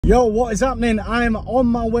Yo, what is happening? I'm on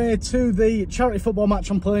my way to the charity football match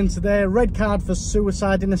I'm playing today. Red card for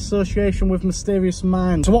suicide in association with Mysterious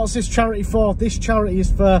Minds. So what's this charity for? This charity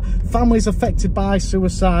is for families affected by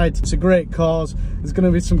suicide. It's a great cause. There's going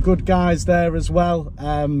to be some good guys there as well.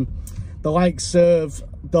 The likes of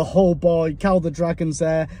the Whole Boy, Cal the Dragon's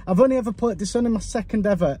there. I've only ever played, this is only my second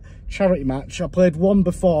ever charity match. I played one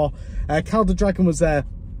before. Cal the Dragon was there.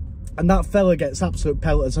 And that fella gets absolute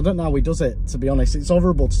pelters. I don't know how he does it, to be honest. It's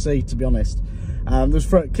horrible to see, to be honest. There's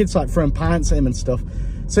kids like throwing pints at him and stuff.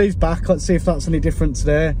 So he's back. Let's see if that's any different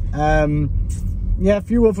today. Yeah, a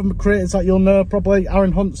few other creators that you'll know, probably.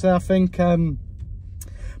 Aaron Hunt's there, I think. But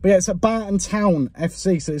yeah, it's at Barton Town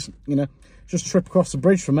FC. So it's, you know, just a trip across the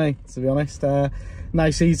bridge for me, to be honest.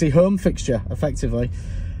 Nice, easy home fixture, effectively.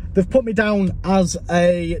 They've put me down as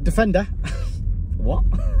a defender. What?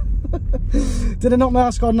 Did I not know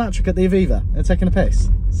I scored an hat-trick at the Aviva? They're taking a piss.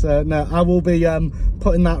 So no, I will be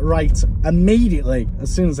putting that right immediately as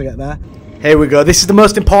soon as I get there. Here we go. This is the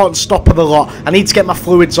most important stop of the lot. I need to get my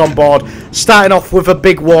fluids on board. Starting off with a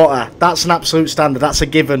big water. That's an absolute standard. That's a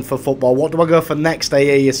given for football. What do I go for next, I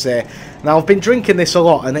hear you say? Now, I've been drinking this a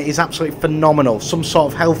lot, and it is absolutely phenomenal. Some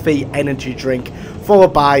sort of healthy energy drink,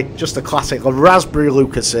 followed by just a classic, a raspberry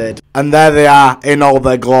Lucasade. And there they are in all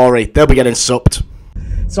their glory. They'll be getting supped.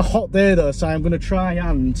 It's a hot day though, so I'm going to try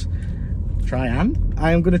and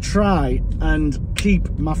keep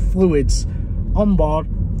my fluids on board.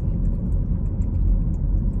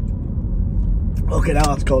 Okay, now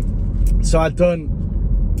that's good. So I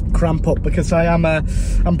don't cramp up because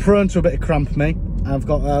I'm prone to a bit of cramp, me. I've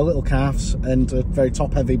got little calves and a very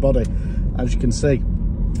top heavy body, as you can see.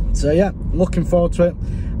 So yeah, looking forward to it.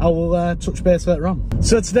 I will touch base later on.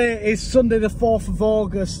 So today is Sunday the 4th of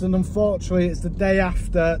August, and unfortunately it's the day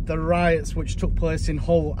after the riots which took place in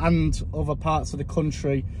Hull and other parts of the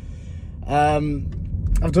country.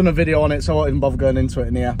 I've done a video on it, so I won't even bother going into it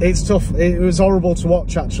in here. It's tough. It was horrible to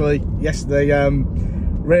watch actually yesterday.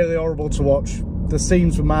 Really horrible to watch. The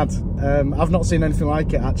scenes were mad. I've not seen anything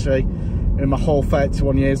like it actually in my whole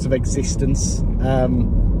 31 years of existence.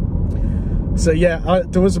 So yeah,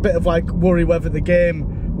 there was a bit of like worry whether the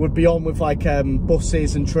game would be on with like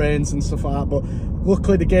buses and trains and stuff like that, but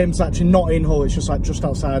luckily the game's actually not in Hull. It's just like just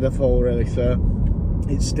outside of Hull really, so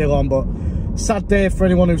it's still on. But sad day for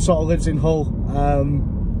anyone who sort of lives in Hull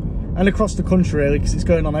and across the country really, because it's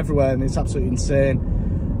going on everywhere and it's absolutely insane.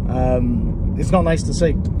 It's not nice to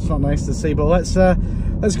see. It's not nice to see. But let's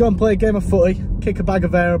go and play a game of footy, kick a bag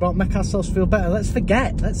of air about, make ourselves feel better. Let's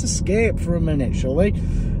forget. Let's escape for a minute, shall we?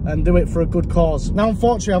 And do it for a good cause. Now,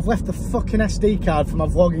 unfortunately, I've left the fucking SD card for my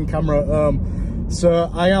vlogging camera at home. So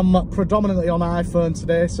I am predominantly on iPhone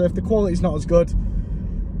today. So if the quality's not as good,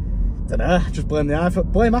 don't know, just blame the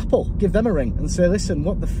iPhone. Blame Apple. Give them a ring and say, listen,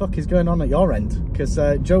 what the fuck is going on at your end? Because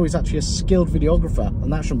Joey's actually a skilled videographer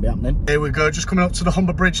and that shouldn't be happening. Here we go, just coming up to the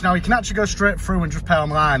Humber Bridge. Now, you can actually go straight through and just pay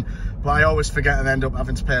online, but I always forget and end up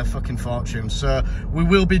having to pay a fucking fortune. So we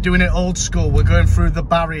will be doing it old school. We're going through the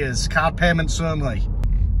barriers, card payments only.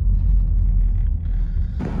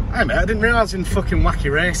 Hey mate, I didn't realise in fucking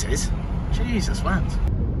wacky races. Jesus, man.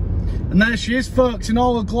 And there she is, folks, in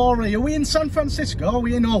all her glory. Are we in San Francisco? Are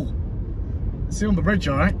we in Hull? It's the Humber Bridge,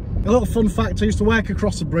 alright. A little fun fact, I used to work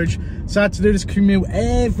across the bridge, so I had to do this commute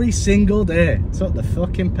every single day. Took the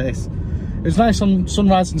fucking piss. It was nice on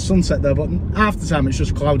sunrise and sunset though, but half the time it's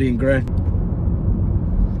just cloudy and grey.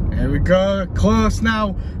 Here we go, close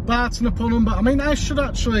now. Barton upon Humber. I mean, I should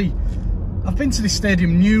actually... I've been to this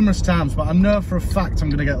stadium numerous times, but I know for a fact I'm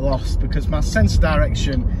going to get lost because my sense of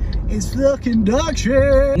direction is fucking dog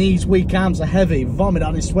shit. These weak arms are heavy, vomit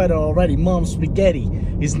on his sweater already, mom's spaghetti.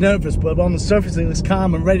 He's nervous, but on the surface he looks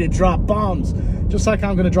calm and ready to drop bombs. Just like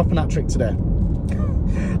I'm going to drop an hat-trick today.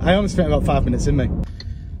 I only spent about 5 minutes in me.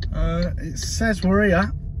 It says we're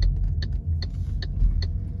here.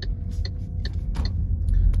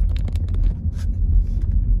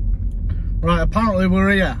 Right, apparently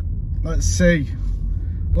we're here. Let's see.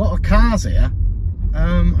 A lot of cars here.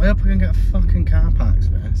 I hope I can get a fucking car park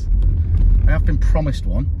space. I have been promised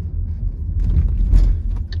one.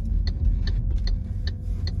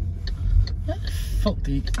 How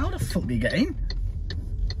the fuck do you get in?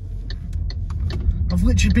 I've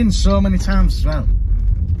literally been so many times as well.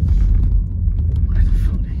 Where the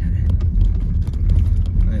fuck do you get in?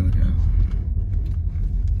 There we go.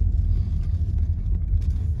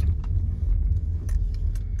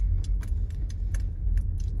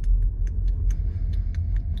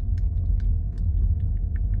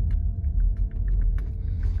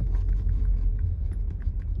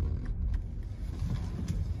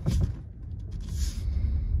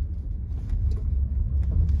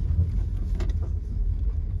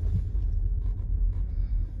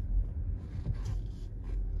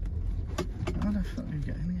 the fuck are you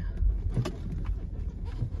getting here?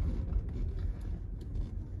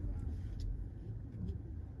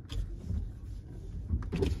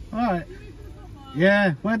 Alright.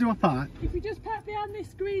 Yeah, where do I park? If we just park behind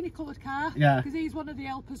this greeny coloured car, yeah, because he's one of the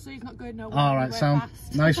helpers, so he's not going nowhere. Alright, sound.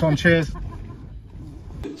 Nice one, cheers.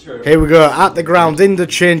 Here we go, at the ground, in the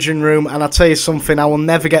changing room, and I'll tell you something, I will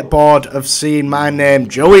never get bored of seeing my name,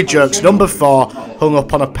 Joey Jokes, number 4, hung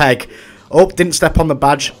up on a peg. Oh, didn't step on the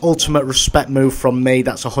badge. Ultimate respect move from me.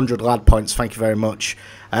 That's 100 lad points, thank you very much.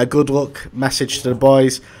 Good luck, message to the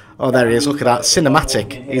boys. Oh, there he is, look at that,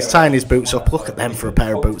 cinematic. He's tying his boots up, look at them for a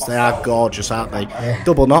pair of boots. They are gorgeous, aren't they?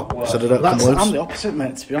 Double knot, so they don't come loose. I'm the opposite,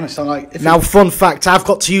 mate, to be honest. I'm like, now, fun fact, I've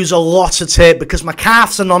got to use a lot of tape because my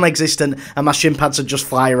calves are non-existent and my shin pads are just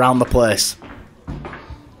fly around the place.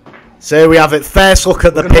 So here we have it, first look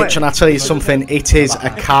at the pitch, and I tell you something, it is a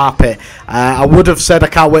carpet. I would have said I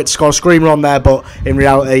can't wait to score a screamer on there, but in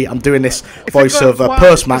reality, I'm doing this voiceover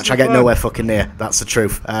post-match, I get nowhere fucking near, that's the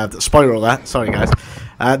truth. Spoiler alert, sorry guys.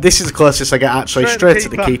 This is the closest I get actually, straight to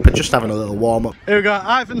the keeper, just having a little warm-up. Here we go,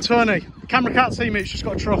 Ivan Tony. Camera can't see me, it's just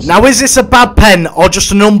got a trust. Now, is this a bad pen or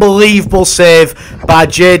just an unbelievable save by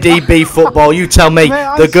JDB Football? You tell me,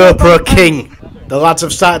 the GoPro King. The lads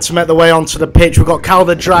have started to make their way onto the pitch. We've got Cal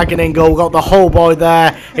the Dragon in goal. We've got the whole boy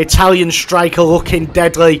there. Italian striker looking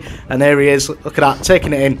deadly. And there he is. Look at that.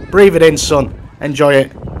 Taking it in. Breathe it in, son. Enjoy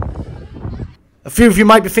it. A few of you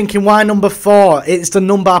might be thinking, why number 4? It's the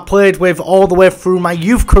number I played with all the way through my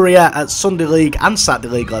youth career at Sunday League and Saturday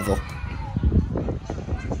League level.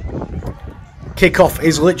 Kickoff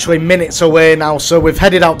is literally minutes away now, so we've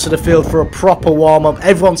headed out to the field for a proper warm-up.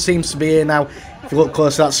 Everyone seems to be here now. If you look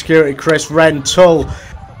close at that security, Chris, Ren, Tull.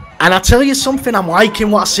 And I tell you something, I'm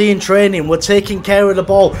liking what I see in training. We're taking care of the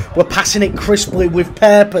ball. We're passing it crisply with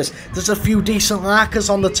purpose. There's a few decent markers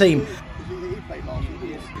on the team.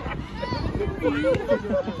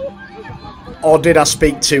 Or did I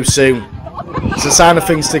speak too soon? It's a sign of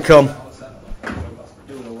things to come. I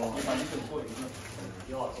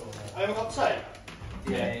haven't got tape?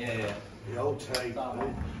 Yeah. The old tape.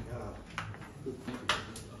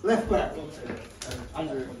 Left back.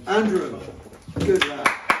 Andrew. Good lad.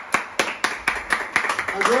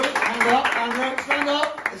 Andrew, stand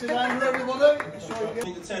up. This is Andrew, everybody. I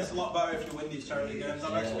think it tastes a lot better if you win these charity games.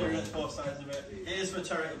 I've experienced both sides of it. It is for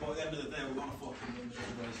charity, but at the end of the day, we want to fucking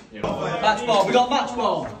win. Match ball, we got match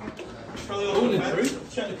ball.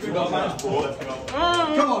 Check the crew. We got match ball.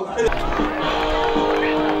 Come on.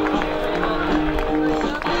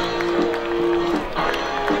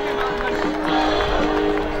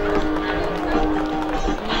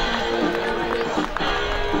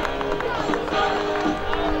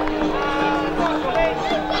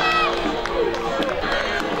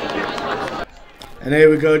 And here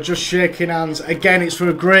we go, just shaking hands. Again, it's for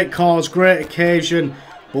a great cause, great occasion,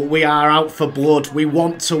 but we are out for blood. We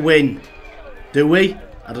want to win. Do we?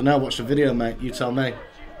 I don't know, watch the video, mate. You tell me.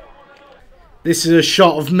 This is a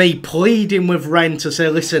shot of me pleading with Ren to say,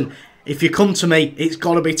 listen, if you come to me, it's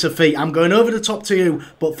got to be to feet. I'm going over the top to you,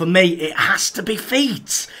 but for me, it has to be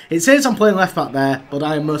feet. It says I'm playing left back there, but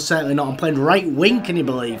I am most certainly not. I'm playing right wing, can you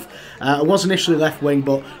believe? I was initially left wing,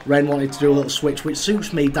 but Ren wanted to do a little switch, which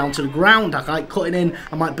suits me down to the ground. I like cutting in.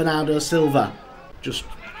 I'm like Bernardo Silva, just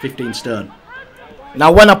 15 stone.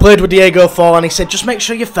 Now, when I played with Diego Forlan, he said, just make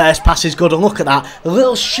sure your first pass is good. And look at that. A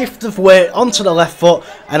little shift of weight onto the left foot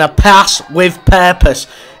and a pass with purpose.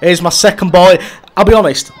 Here's my second ball. I'll be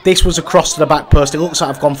honest, this was a cross to the back post. It looks like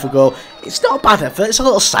I've gone for goal. It's not a bad effort. It's a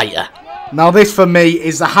little sighter. Now, this for me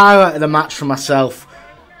is the highlight of the match for myself.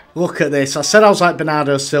 Look at this. I said I was like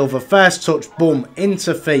Bernardo Silva. First touch, boom,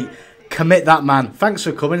 into feet. Commit that, man. Thanks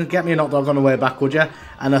for coming. Get me a knock dog on the way back, would you?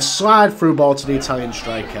 And a slide through ball to the Italian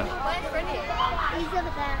striker.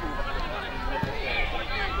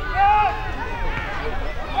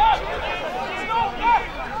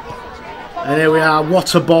 And here we are,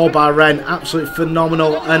 what a ball by Ren, absolutely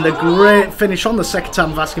phenomenal, and a great finish on the second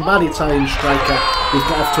time of asking by the Italian striker, who's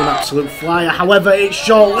got off to an absolute flyer. However, it's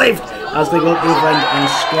short-lived as they go to the other end and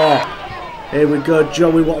score. Here we go,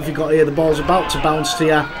 Joey, what have you got here? The ball's about to bounce to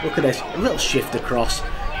you. Look at this, a little shift across.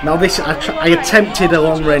 Now this, I attempted a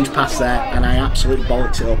long-range pass there, and I absolutely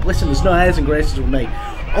bollocked it up. Listen, there's no airs and graces with me.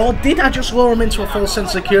 Or did I just lure him into a false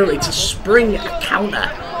sense of security to spring a counter?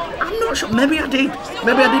 I'm not sure, maybe I did.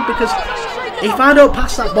 Maybe I did, because if I don't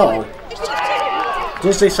pass that ball,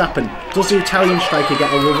 does this happen? Does the Italian striker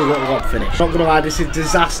get a lovely little lob finish? Not gonna lie, this is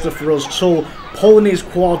disaster for us. Tull pulling his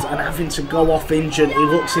quad and having to go off injured. He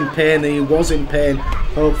looks in pain, and he was in pain.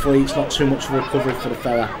 Hopefully it's not too much of a recovery for the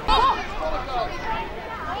fella.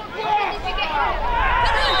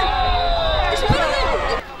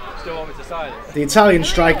 Still want me to sign The Italian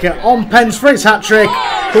striker on pens for his hat-trick.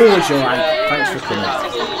 Cool as you like. Thanks for coming.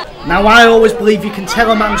 Now, I always believe you can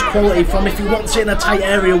tell a man's quality from if he wants it in a tight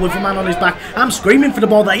area with a man on his back. I'm screaming for the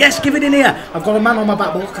ball there. Yes, give it in here. I've got a man on my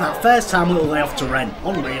back, but look at that. First time, little layoff to Ren.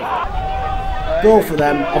 Unreal. Goal for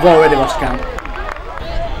them. I've already lost count.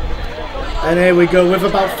 And here we go with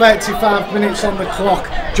about 35 minutes on the clock.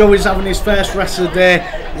 Joey's having his first rest of the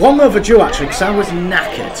day. Long overdue, actually, because I was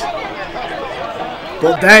knackered.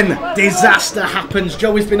 But then, disaster happens.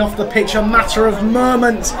 Joey's been off the pitch a matter of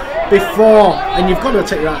moments before. And you've got to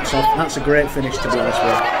take your hats off. That's a great finish, to be honest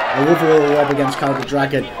with you. I love a little lob against Calgary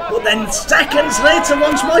Dragon. But then, seconds later,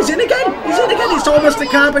 once more, he's in again. He's in again. It's almost a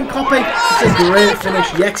carbon copy. It's a great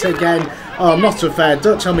finish yet again. Oh, not so fair.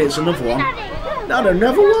 Don't tell me it's another one. Not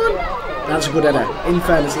another one. That's a good header. In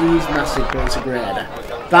fairness, he's massive, but it's a great header.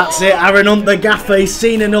 That's it, Aaron Hunt, the gaffer. He's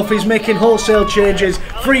seen enough. He's making wholesale changes.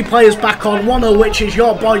 3 players back on, one of which is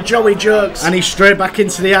your boy Joey Jokes. And he's straight back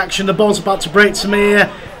into the action. The ball's about to break to me here.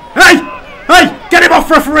 Hey! Hey! Get him off,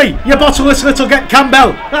 referee! You bottomless little get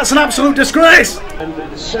Campbell. That's an absolute disgrace. And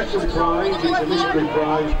the second prize is a mystery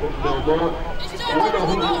prize, but no more.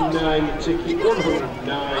 109 ticket, 109.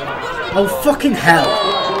 Oh, fucking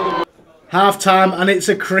hell. Half time, and it's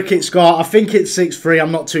a cricket score. I think it's 6-3,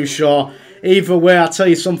 I'm not too sure. Either way, I'll tell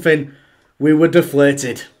you something, we were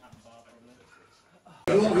deflated.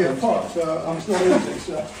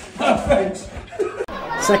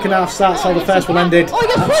 Second half starts how the first one ended.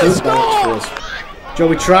 Absolute bollocks for us.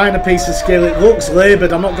 Joey trying a piece of skill, it looks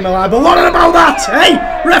laboured, I'm not going to lie, but what about that? Hey,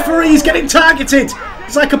 referee's getting targeted.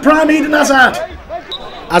 It's like a prime Eden Hazard.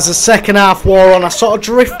 As the second half wore on, I sort of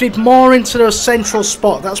drifted more into the central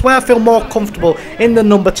spot. That's where I feel more comfortable, in the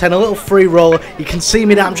number 10, a little free roller. You can see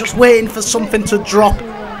me there, I'm just waiting for something to drop.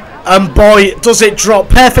 And boy, does it drop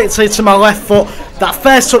perfectly to my left foot. That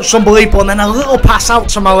first touch unbelievable, and then a little pass out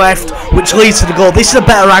to my left, which leads to the goal. This is a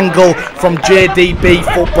better angle from JDB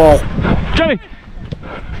football. Joey!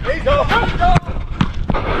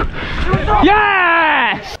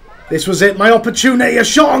 Yes! This was it, my opportunity, a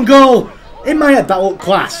shot on goal. In my head, that looked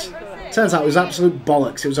class. Turns out it was absolute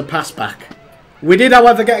bollocks. It was a pass back. We did,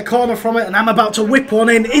 however, get a corner from it, and I'm about to whip one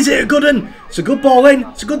in. Is it a good one? It's a good ball in.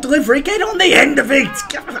 It's a good delivery. Get on the end of it.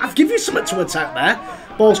 I've given you something to attack there.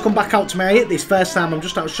 Ball's come back out to me. I hit this first time. I'm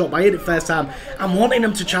just out of shot, but I hit it first time. I'm wanting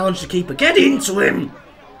him to challenge the keeper. Get into him.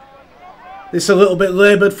 This is a little bit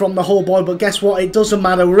laboured from the whole boy, but guess what? It doesn't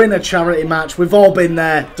matter. We're in a charity match. We've all been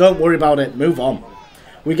there. Don't worry about it. Move on.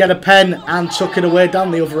 We get a pen and tuck it away down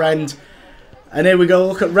the other end. And here we go,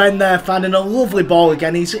 look at Ren there, finding a lovely ball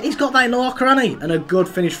again. He's got that in the locker, hasn't he? And a good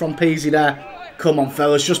finish from Peasy there. Come on,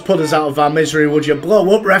 fellas, just put us out of our misery, would you?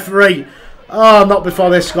 Blow up, referee. Oh, not before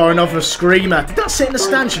they score another screamer. Did that sit in the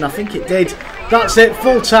stanchion? I think it did. That's it,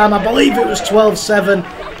 full time. I believe it was 12-7.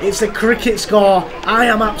 It's a cricket score. I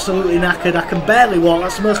am absolutely knackered. I can barely walk.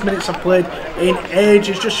 That's the most minutes I've played in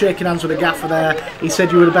ages. Just shaking hands with the gaffer there. He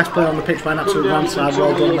said you were the best player on the pitch by an absolute landslide.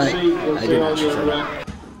 Well done, mate. I didn't actually say that.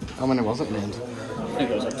 How many was it in the end? I think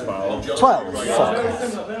it was like 12. 12? Fuck.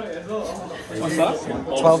 What's that?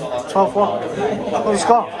 12 what? What was the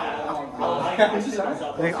score?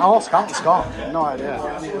 I lost count the score. No idea.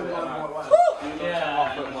 Absolutely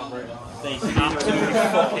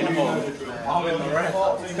fucking hot. I'm in the red.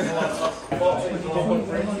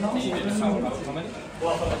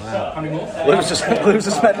 Lose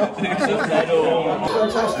the medal.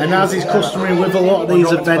 And as is customary with a lot of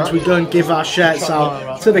these events, we go and give our shirts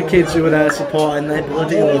out to the kids who are there supporting. They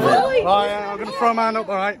bloody love it. Right, I'm going to throw mine up,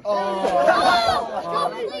 alright?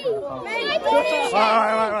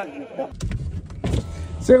 Right.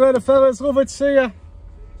 See you later, fellas. Lovely to see you.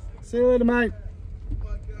 See you later, mate.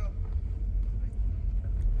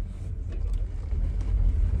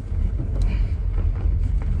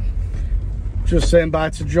 Just saying bye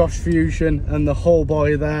to Josh Fusion and the whole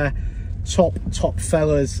boy there. Top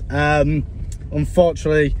fellas.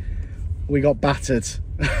 Unfortunately, we got battered.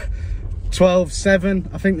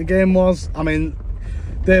 12-7, I think the game was. I mean,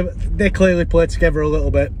 they clearly played together a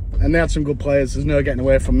little bit, and they had some good players. There's no getting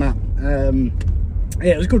away from that.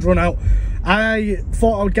 Yeah, it was a good run out. I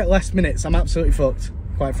thought I would get less minutes. I'm absolutely fucked,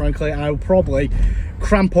 quite frankly. I'll probably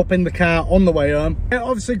cramp up in the car on the way home. Yeah,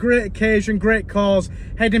 obviously, great occasion, great cause.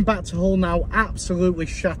 Heading back to Hull now, absolutely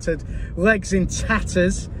shattered. Legs in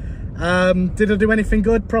tatters. Did I do anything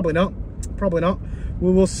good? Probably not. Probably not.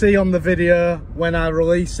 We will see on the video when I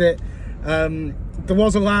release it. There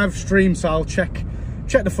was a live stream, so I'll check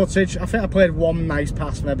the footage. I think I played one nice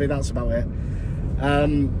pass, maybe. That's about it.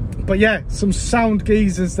 But yeah, some sound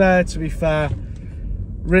geezers there, to be fair.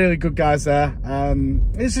 Really good guys there.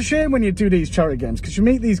 It's a shame when you do these charity games because you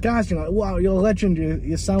meet these guys, you're like, wow, you're a legend,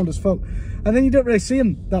 you're sound as fuck, and then you don't really see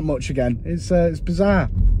them that much again. It's bizarre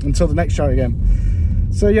until the next charity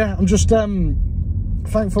game. So yeah, I'm just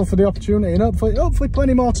thankful for the opportunity, and hopefully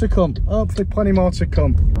plenty more to come. Hopefully plenty more to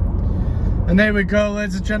come. And there we go,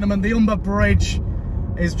 ladies and gentlemen, the Humber Bridge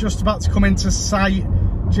is just about to come into sight.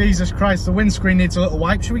 Jesus Christ, the windscreen needs a little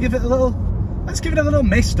wipe. Should we give it a little? Let's give it a little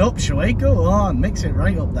mist up, shall we? Go on, mix it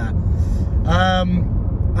right up there.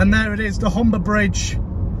 And there it is, the Humber Bridge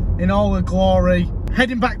in all the glory.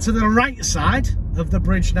 Heading back to the right side of the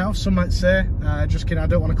bridge now, some might say. Just kidding, I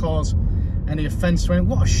don't want to cause any offence to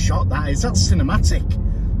anyone. What a shot that is, that's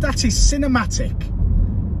cinematic. That is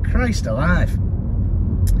cinematic. Christ alive.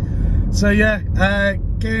 So yeah,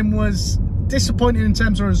 game was disappointing in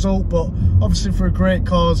terms of result, but obviously for a great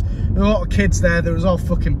cause. There were a lot of kids there. There was all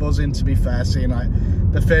fucking buzzing, to be fair, seeing like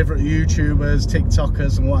the favourite YouTubers,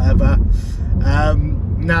 TikTokers and whatever.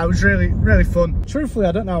 No, it was really fun. Truthfully,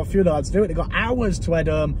 I don't know how a few of the lads do it. They got hours to head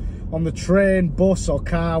home on the train, bus or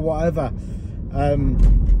car, whatever.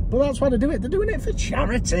 But that's why they do it. They're doing it for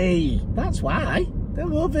charity. That's why. They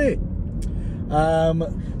love it.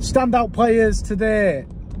 Standout players today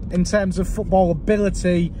in terms of football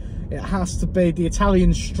ability, it has to be the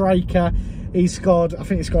Italian striker. He scored, I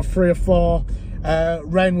think he scored 3 or 4.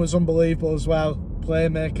 Ren was unbelievable as well,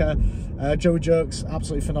 playmaker. JoeyJokes,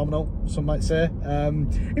 absolutely phenomenal, some might say.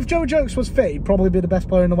 If JoeyJokes was fit, he'd probably be the best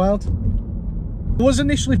player in the world. I was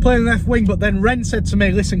initially playing left wing, but then Ren said to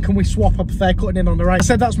me, listen, can we swap? I prefer cutting in on the right. I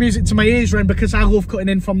said, that's music to my ears, Ren, because I love cutting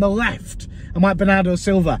in from the left. I'm like Bernardo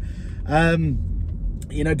Silva.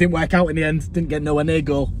 You know, it didn't work out in the end. Didn't get nowhere near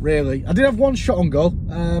goal, really. I did have one shot on goal.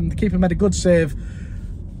 The keeper made a good save.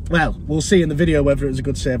 Well, we'll see in the video whether it was a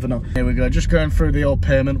good save or not. Here we go, just going through the old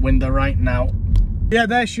payment window right now. Yeah,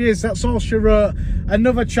 there she is. That's all she wrote.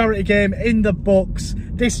 Another charity game in the books.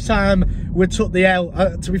 This time we took the L.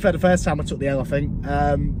 To be fair, the first time I took the L, I think.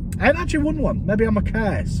 I hadn't actually won one. Maybe I'm a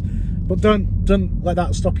curse. But don't let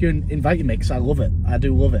that stop you inviting me, because I love it. I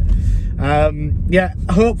do love it. Yeah,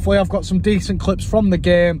 hopefully I've got some decent clips from the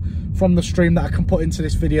game, from the stream, that I can put into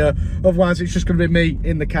this video. Otherwise, it's just going to be me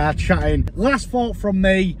in the car chatting. Last thought from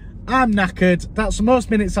me. I'm knackered. That's the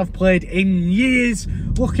most minutes I've played in years.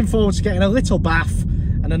 Looking forward to getting a little bath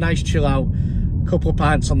and a nice chill out. Couple of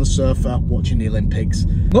pints on the sofa watching the Olympics.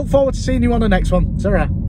 Look forward to seeing you on the next one. Ta-ra.